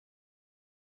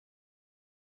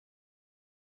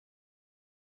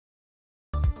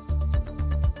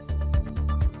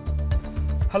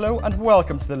Hello and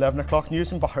welcome to the 11 o'clock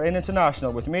news in Bahrain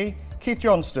International with me, Keith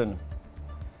Johnston.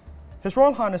 His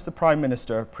Royal Highness the Prime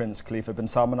Minister, Prince Khalifa bin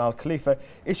Salman Al Khalifa,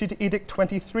 issued Edict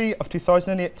 23 of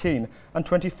 2018 and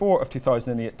 24 of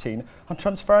 2018 on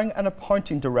transferring and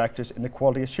appointing directors in the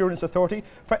Quality Assurance Authority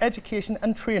for Education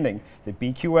and Training, the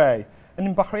BQA, and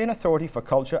in Bahrain Authority for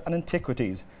Culture and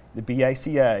Antiquities, the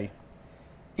BACA.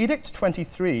 Edict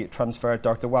 23 transferred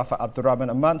Dr. Wafa Abdurrahman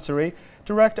Al-Mansuri,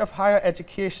 Director of Higher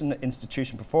Education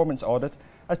Institution Performance Audit,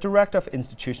 as Director of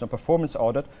Institutional Performance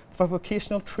Audit for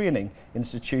Vocational Training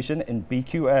Institution in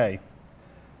BQA.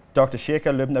 Dr.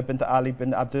 Sheikha Lubna bint Ali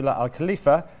bin Abdullah Al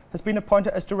Khalifa has been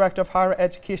appointed as Director of Higher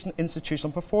Education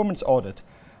Institutional Performance Audit,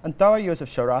 and Dawa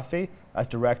Yusuf Sharafi as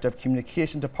Director of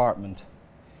Communication Department.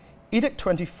 Edict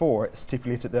 24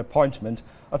 stipulated the appointment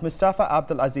of Mustafa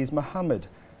Abdul Aziz Mohammed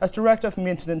as Director of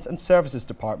Maintenance and Services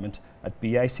Department at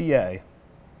BACA.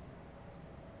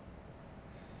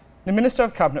 The Minister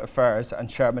of Cabinet Affairs and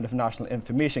Chairman of National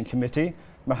Information Committee,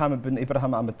 Mohammed bin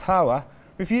Ibrahim Al Matawa,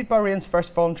 reviewed Bahrain's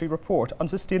first voluntary report on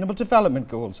Sustainable Development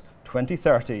Goals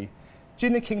 2030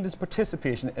 during the Kingdom's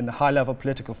participation in the high-level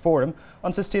political forum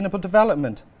on sustainable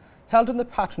development, held in the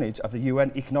patronage of the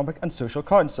UN Economic and Social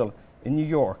Council in New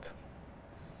York.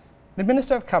 The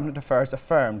Minister of Cabinet Affairs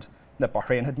affirmed that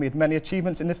Bahrain had made many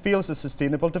achievements in the fields of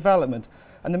sustainable development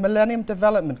and the Millennium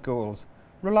Development Goals,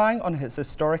 relying on its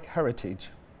historic heritage.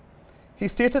 He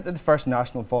stated that the first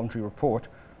national voluntary report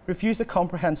reviews the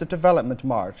comprehensive development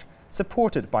march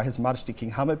supported by His Majesty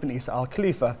King Hamad bin Isa Al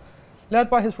Khalifa,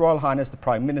 led by His Royal Highness the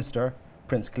Prime Minister,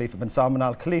 Prince Khalifa bin Salman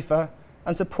Al Khalifa,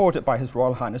 and supported by His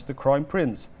Royal Highness the Crown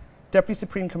Prince, Deputy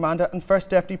Supreme Commander and First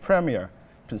Deputy Premier,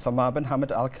 Prince Salman bin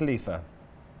Hamad Al Khalifa.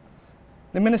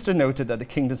 The Minister noted that the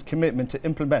Kingdom's commitment to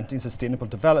implementing sustainable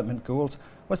development goals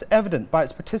was evident by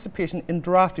its participation in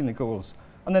drafting the goals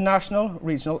on the national,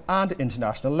 regional and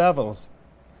international levels.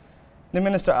 The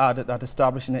Minister added that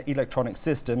establishing an electronic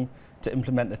system to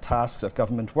implement the tasks of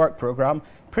Government Work Programme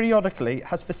periodically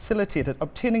has facilitated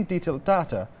obtaining detailed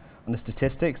data on the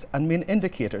statistics and main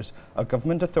indicators of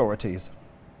government authorities.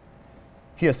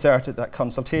 He asserted that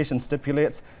consultation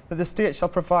stipulates that the state shall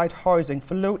provide housing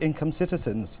for low-income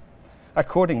citizens.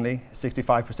 Accordingly,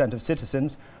 65% of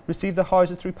citizens receive the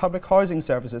houses through public housing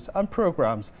services and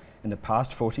programmes in the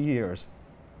past 40 years.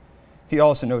 He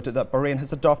also noted that Bahrain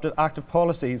has adopted active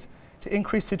policies to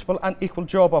increase suitable and equal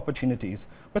job opportunities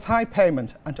with high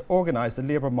payment and to organise the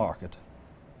labour market.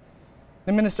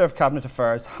 The Minister of Cabinet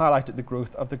Affairs highlighted the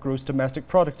growth of the gross domestic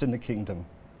product in the Kingdom.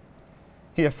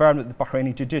 He affirmed that the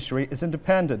Bahraini judiciary is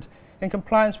independent in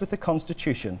compliance with the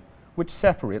Constitution, which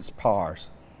separates powers.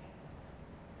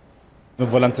 A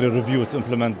voluntary review to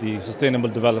implement the Sustainable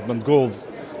Development Goals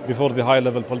before the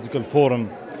high-level political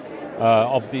forum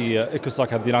of the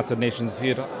ECOSOC at the United Nations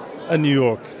here in New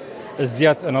York is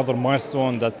yet another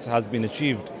milestone that has been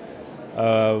achieved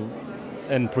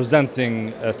in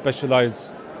presenting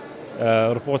specialized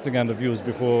reporting and reviews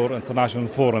before international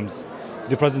forums.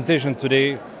 The presentation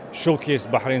today showcased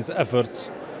Bahrain's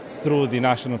efforts through the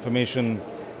National Information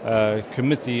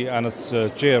Committee and its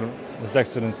chair, His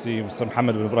Excellency Mr.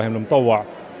 Mohammed bin Ibrahim Al Matawa,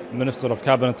 Minister of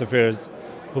Cabinet Affairs,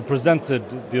 who presented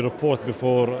the report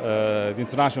before the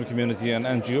international community and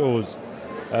NGOs,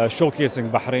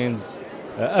 showcasing Bahrain's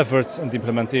efforts in the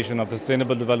implementation of the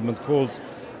Sustainable Development Goals,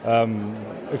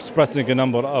 expressing a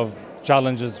number of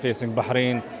challenges facing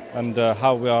Bahrain and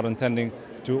how we are intending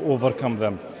to overcome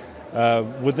them.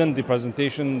 Within the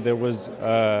presentation, there was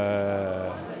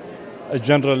a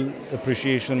general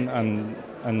appreciation and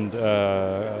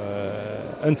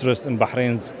interest in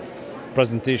Bahrain's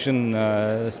presentation,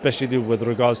 especially with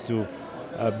regards to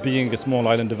being a small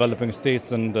island developing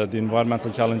states and the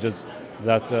environmental challenges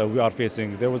that we are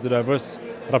facing. There was a diverse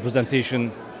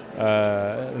representation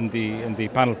in the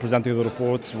panel presenting the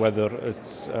report, whether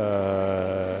it's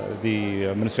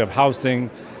the Ministry of Housing,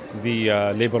 the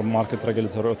Labour Market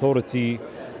Regulatory Authority,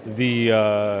 the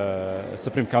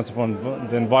Supreme Council for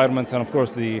the Environment, and of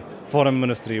course the Foreign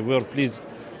Ministry. We were pleased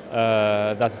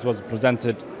that it was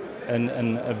presented in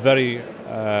a very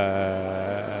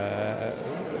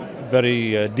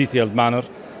detailed manner,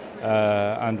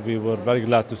 and we were very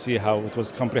glad to see how it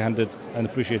was comprehended and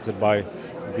appreciated by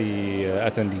the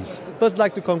attendees. First, I'd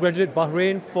like to congratulate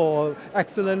Bahrain for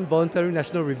excellent voluntary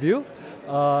national review.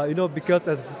 Because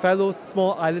as a fellow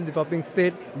small island developing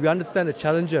state, we understand the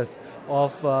challenges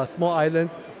of small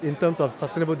islands in terms of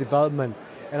sustainable development.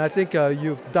 And I think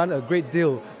you've done a great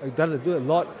deal, you've done a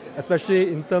lot,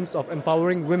 especially in terms of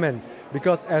empowering women.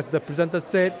 Because as the presenter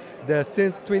said,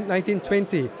 since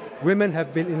 1920, women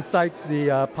have been inside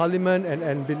the parliament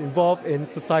and been involved in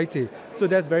society. So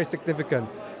that's very significant.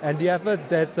 and the efforts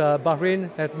that Bahrain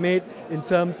has made in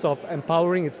terms of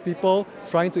empowering its people,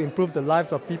 trying to improve the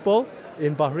lives of people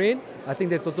in Bahrain. I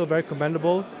think that's also very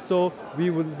commendable. So we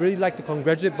would really like to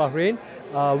congratulate Bahrain.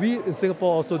 We in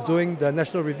Singapore are also doing the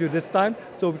national review this time,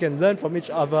 so we can learn from each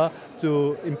other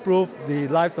to improve the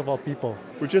lives of our people.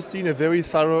 We've just seen a very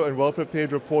thorough and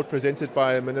well-prepared report presented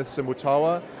by Minister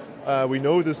Mutawa. We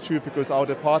know this too because our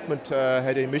department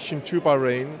had a mission to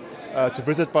Bahrain, to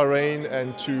visit Bahrain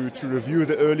and to review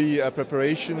the early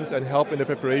preparations and help in the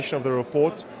preparation of the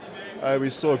report. We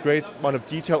saw a great amount of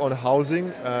detail on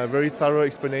housing, very thorough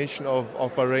explanation of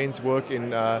Bahrain's work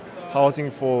in housing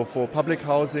for public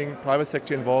housing, private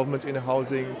sector involvement in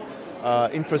housing,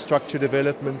 infrastructure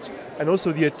development, and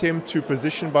also the attempt to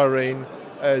position Bahrain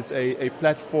as a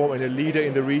platform and a leader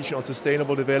in the region on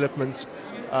sustainable development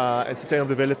and sustainable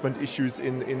development issues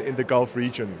in the Gulf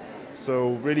region.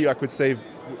 So really I could say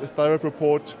a thorough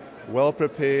report, well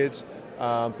prepared,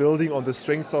 building on the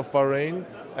strengths of Bahrain,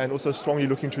 and also strongly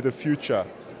looking to the future.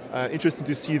 Interesting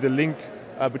to see the link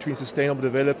between sustainable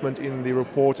development in the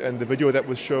report and the video that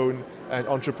was shown, and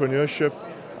entrepreneurship,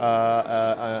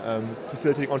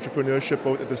 facilitating entrepreneurship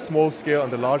both at the small scale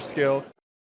and the large scale.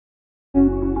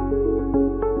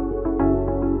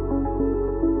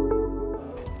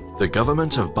 The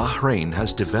government of Bahrain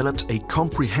has developed a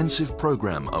comprehensive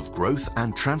program of growth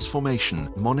and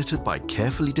transformation monitored by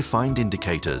carefully defined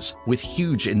indicators, with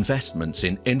huge investments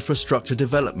in infrastructure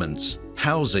developments,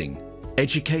 housing,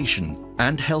 education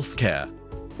and healthcare.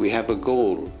 We have a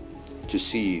goal to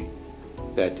see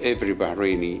that every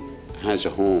Bahraini has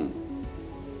a home,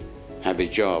 have a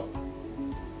job,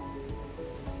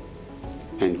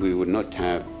 and we will not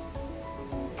have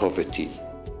poverty.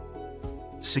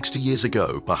 60 years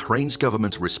ago, Bahrain's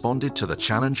government responded to the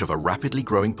challenge of a rapidly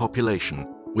growing population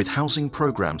with housing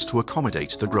programs to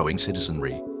accommodate the growing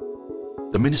citizenry.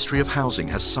 The Ministry of Housing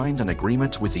has signed an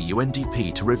agreement with the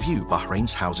UNDP to review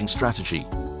Bahrain's housing strategy.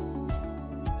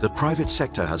 The private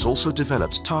sector has also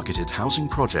developed targeted housing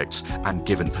projects and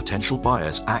given potential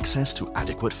buyers access to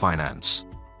adequate finance.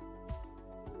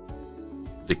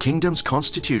 The Kingdom's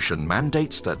constitution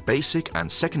mandates that basic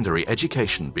and secondary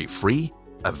education be free,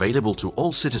 available to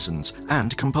all citizens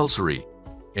and compulsory.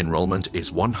 Enrollment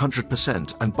is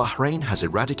 100% and Bahrain has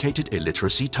eradicated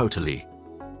illiteracy totally.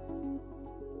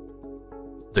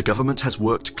 The government has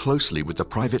worked closely with the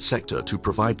private sector to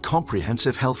provide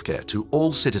comprehensive healthcare to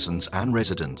all citizens and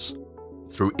residents.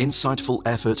 Through insightful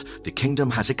effort, the Kingdom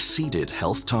has exceeded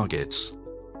health targets.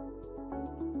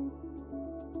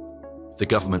 The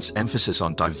government's emphasis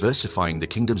on diversifying the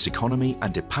Kingdom's economy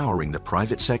and empowering the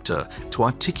private sector to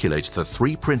articulate the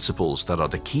three principles that are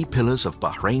the key pillars of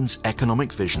Bahrain's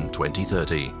Economic Vision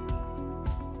 2030.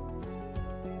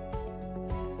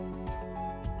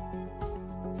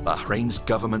 Bahrain's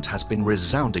government has been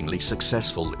resoundingly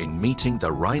successful in meeting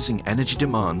the rising energy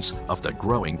demands of the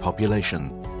growing population.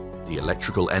 The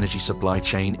electrical energy supply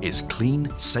chain is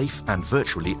clean, safe and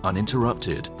virtually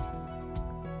uninterrupted.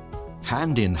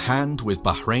 Hand in hand with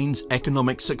Bahrain's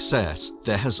economic success,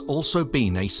 there has also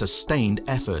been a sustained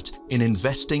effort in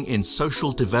investing in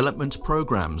social development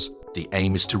programs. The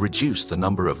aim is to reduce the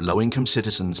number of low-income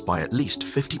citizens by at least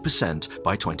 50%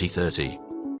 by 2030.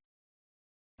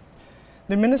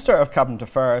 The Minister of Cabinet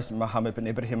Affairs, Mohammed bin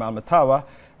Ibrahim Al Mutawa,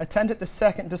 attended the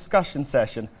second discussion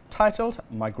session titled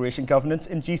Migration Governance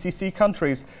in GCC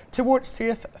Countries Towards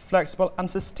Safe, Flexible and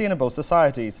Sustainable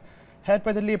Societies, head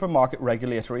by the Labour Market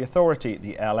Regulatory Authority,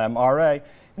 the LMRA,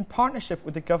 in partnership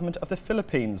with the Government of the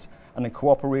Philippines and in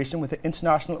cooperation with the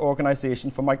International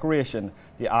Organization for Migration,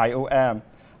 the IOM,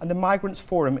 and the Migrants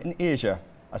Forum in Asia,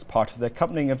 as part of the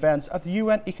accompanying events of the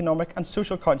UN Economic and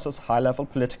Social Council's High-Level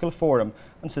Political Forum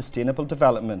on Sustainable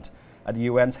Development at the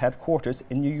UN's headquarters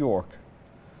in New York.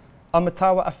 Al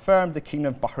Mutawa affirmed the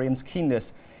Kingdom of Bahrain's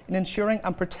keenness in ensuring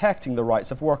and protecting the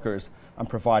rights of workers and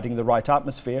providing the right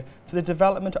atmosphere for the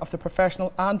development of the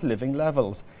professional and living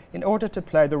levels in order to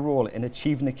play the role in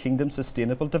achieving the Kingdom's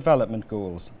sustainable development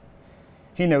goals.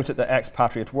 He noted that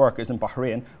expatriate workers in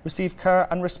Bahrain receive care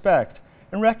and respect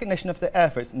in recognition of their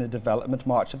efforts in the development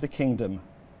march of the Kingdom.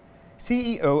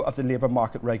 CEO of the Labour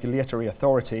Market Regulatory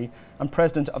Authority and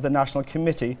President of the National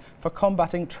Committee for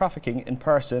Combating Trafficking in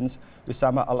Persons,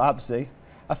 Usama Al-Abzi,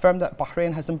 affirmed that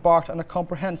Bahrain has embarked on a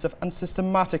comprehensive and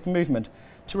systematic movement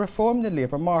to reform the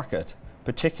labour market,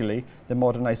 particularly the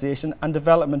modernisation and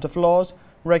development of laws,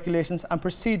 regulations and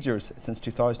procedures since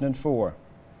 2004.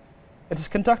 It has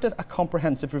conducted a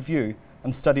comprehensive review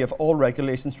and study of all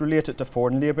regulations related to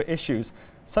foreign labour issues,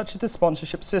 such as the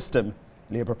sponsorship system,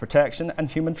 labour protection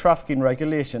and human trafficking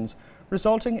regulations,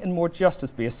 resulting in more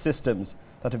justice-based systems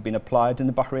that have been applied in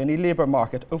the Bahraini labour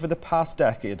market over the past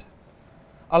decade.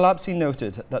 Al-Absi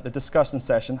noted that the discussion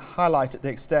session highlighted the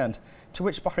extent to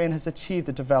which Bahrain has achieved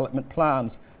the development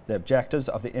plans, the objectives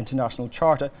of the International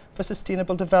Charter for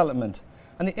Sustainable Development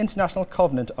and the International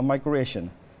Covenant on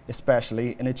Migration,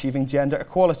 especially in achieving gender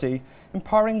equality,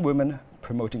 empowering women,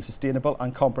 promoting sustainable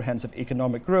and comprehensive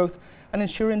economic growth, and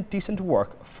ensuring decent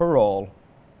work for all.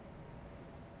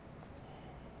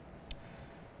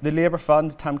 The Labour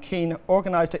Fund Tamkeen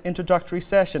organised an introductory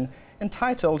session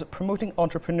entitled Promoting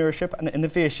Entrepreneurship and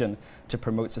Innovation to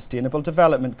Promote Sustainable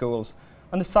Development Goals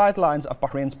on the sidelines of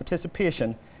Bahrain's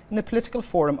participation in the Political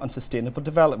Forum on Sustainable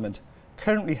Development,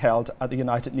 currently held at the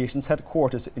United Nations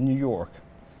headquarters in New York.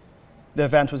 The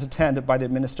event was attended by the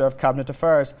Minister of Cabinet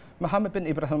Affairs, Mohammed bin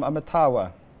Ibrahim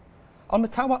Al-Matawa.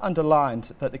 Al-Matawa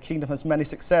underlined that the Kingdom has many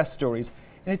success stories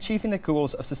in achieving the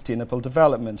goals of sustainable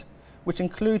development, which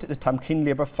include the Tamkeen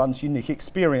Labour Fund's unique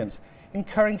experience in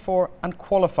caring for and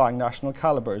qualifying national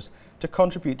calibers to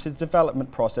contribute to the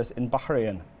development process in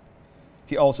Bahrain.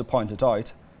 He also pointed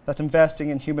out that investing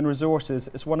in human resources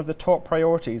is one of the top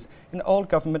priorities in all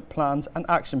government plans and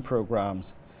action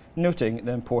programmes, noting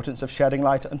the importance of shedding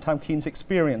light on Tamkeen's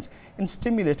experience in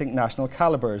stimulating national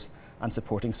calibers and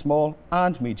supporting small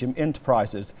and medium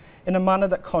enterprises in a manner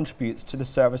that contributes to the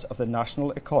service of the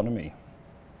national economy.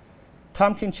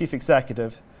 Tamkeen Chief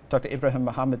Executive, Dr. Ibrahim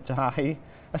Mohammed Jahahi,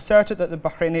 asserted that the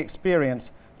Bahraini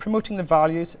experience promoting the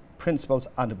values, principles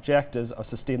and objectives of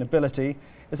sustainability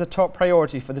is a top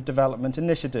priority for the development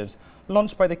initiatives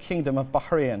launched by the Kingdom of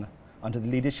Bahrain under the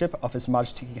leadership of His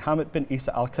Majesty King Hamad bin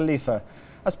Isa Al Khalifa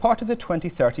as part of the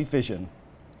 2030 vision.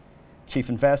 Chief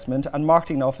Investment and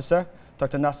Marketing Officer,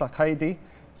 Dr. Nasser Qaidi,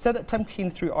 said that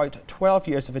Tamkeen throughout 12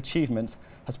 years of achievements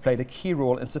has played a key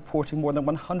role in supporting more than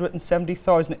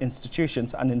 170,000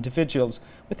 institutions and individuals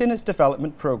within its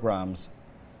development programmes.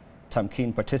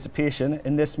 Tamkeen participation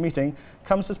in this meeting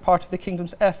comes as part of the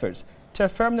Kingdom's efforts to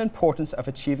affirm the importance of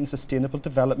achieving sustainable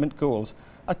development goals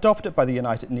adopted by the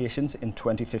United Nations in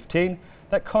 2015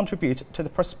 that contribute to the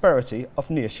prosperity of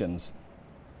nations.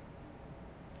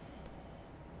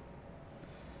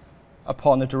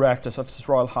 Upon the directives of His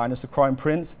Royal Highness the Crown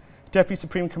Prince, Deputy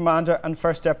Supreme Commander and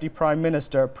First Deputy Prime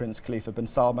Minister Prince Khalifa bin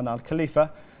Salman Al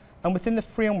Khalifa, and within the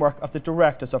framework of the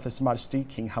directives of His Majesty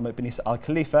King Hamad bin Isa Al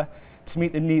Khalifa to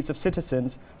meet the needs of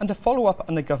citizens and to follow up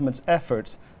on the government's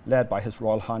efforts, led by His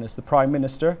Royal Highness the Prime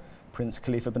Minister, Prince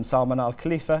Khalifa bin Salman Al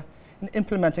Khalifa, in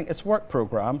implementing its work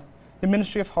programme, the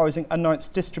Ministry of Housing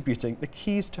announced distributing the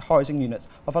keys to housing units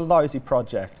of a Lousy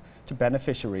project to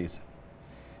beneficiaries.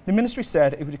 The Ministry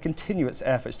said it would continue its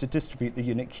efforts to distribute the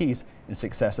unit keys in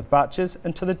successive batches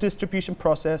until the distribution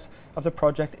process of the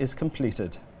project is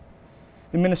completed.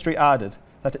 The Ministry added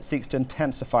that it seeks to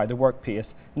intensify the work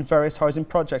pace in various housing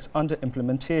projects under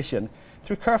implementation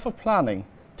through careful planning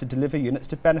to deliver units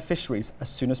to beneficiaries as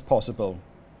soon as possible.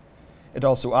 It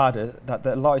also added that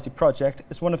the Lousy project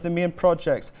is one of the main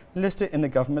projects listed in the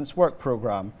government's work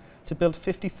programme to build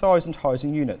 50,000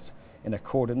 housing units in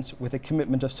accordance with the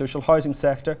commitment of social housing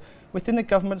sector within the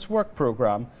government's work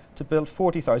programme to build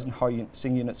 40,000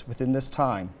 housing units within this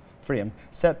time frame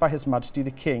set by His Majesty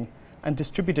the King and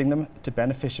distributing them to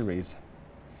beneficiaries.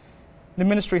 The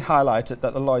Ministry highlighted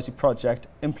that the Lousy project,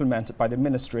 implemented by the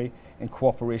Ministry in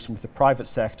cooperation with the private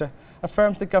sector,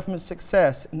 affirms the government's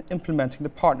success in implementing the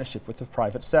partnership with the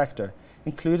private sector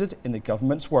included in the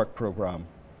government's work programme.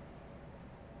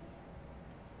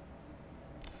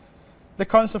 The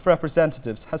Council of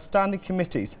Representatives has standing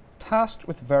committees tasked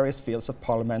with various fields of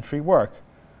parliamentary work.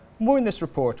 More in this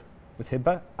report with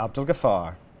Hibba Abdul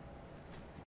Ghaffar.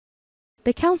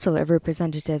 The Council of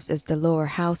Representatives is the lower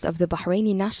house of the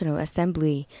Bahraini National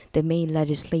Assembly, the main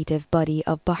legislative body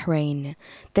of Bahrain.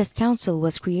 This council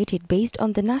was created based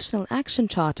on the National Action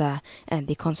Charter and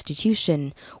the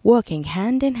Constitution, working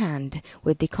hand in hand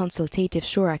with the Consultative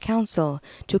Shura Council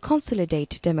to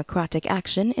consolidate democratic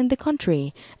action in the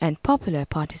country and popular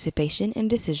participation in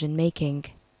decision-making.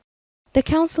 The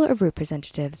Council of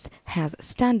Representatives has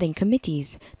standing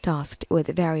committees tasked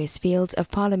with various fields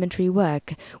of parliamentary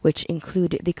work, which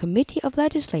include the Committee of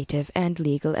Legislative and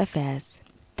Legal Affairs.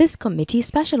 This committee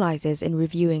specializes in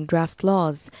reviewing draft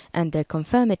laws and their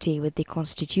conformity with the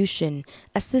Constitution,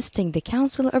 assisting the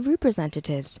Council of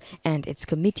Representatives and its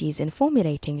committees in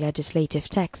formulating legislative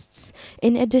texts,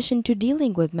 in addition to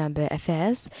dealing with member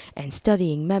affairs and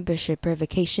studying membership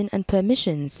revocation and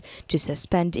permissions to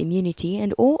suspend immunity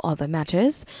and all other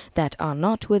matters that are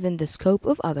not within the scope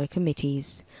of other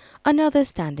committees. Another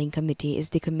standing committee is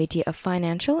the Committee of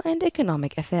Financial and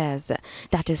Economic Affairs,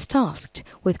 that is tasked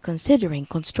with considering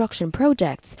construction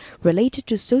projects related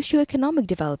to socio-economic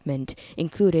development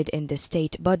included in the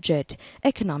state budget,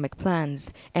 economic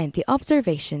plans, and the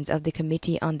observations of the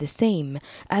committee on the same,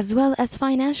 as well as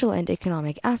financial and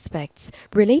economic aspects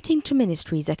relating to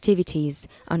ministries' activities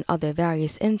on other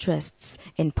various interests,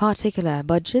 in particular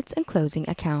budgets and closing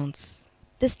accounts.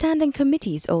 The standing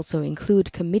committees also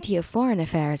include Committee of Foreign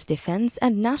Affairs, Defense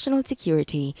and National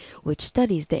Security, which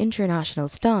studies the international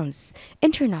stance,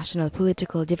 international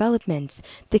political developments,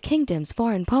 the kingdom's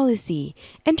foreign policy,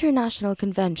 international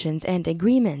conventions and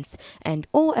agreements, and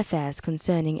all affairs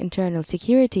concerning internal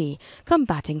security,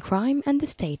 combating crime and the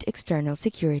state external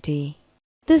security.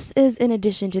 This is in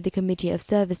addition to the Committee of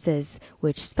Services,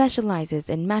 which specializes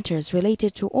in matters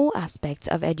related to all aspects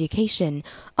of education,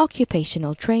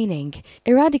 occupational training,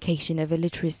 eradication of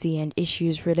illiteracy and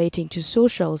issues relating to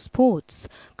social, sports,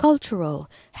 cultural,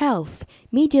 health,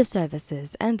 media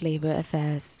services and labor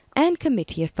affairs, and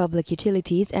Committee of Public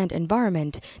Utilities and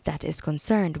Environment that is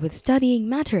concerned with studying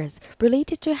matters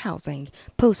related to housing,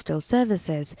 postal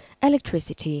services,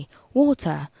 electricity,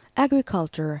 water,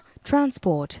 agriculture,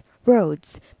 transport,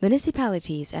 roads,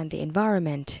 municipalities and the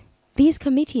environment. These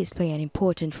committees play an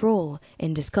important role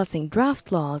in discussing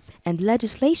draft laws and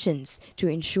legislations to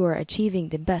ensure achieving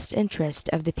the best interest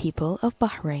of the people of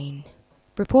Bahrain.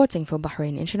 Reporting for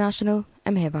Bahrain International,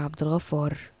 I'm Heba Abdul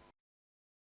Ghaffar.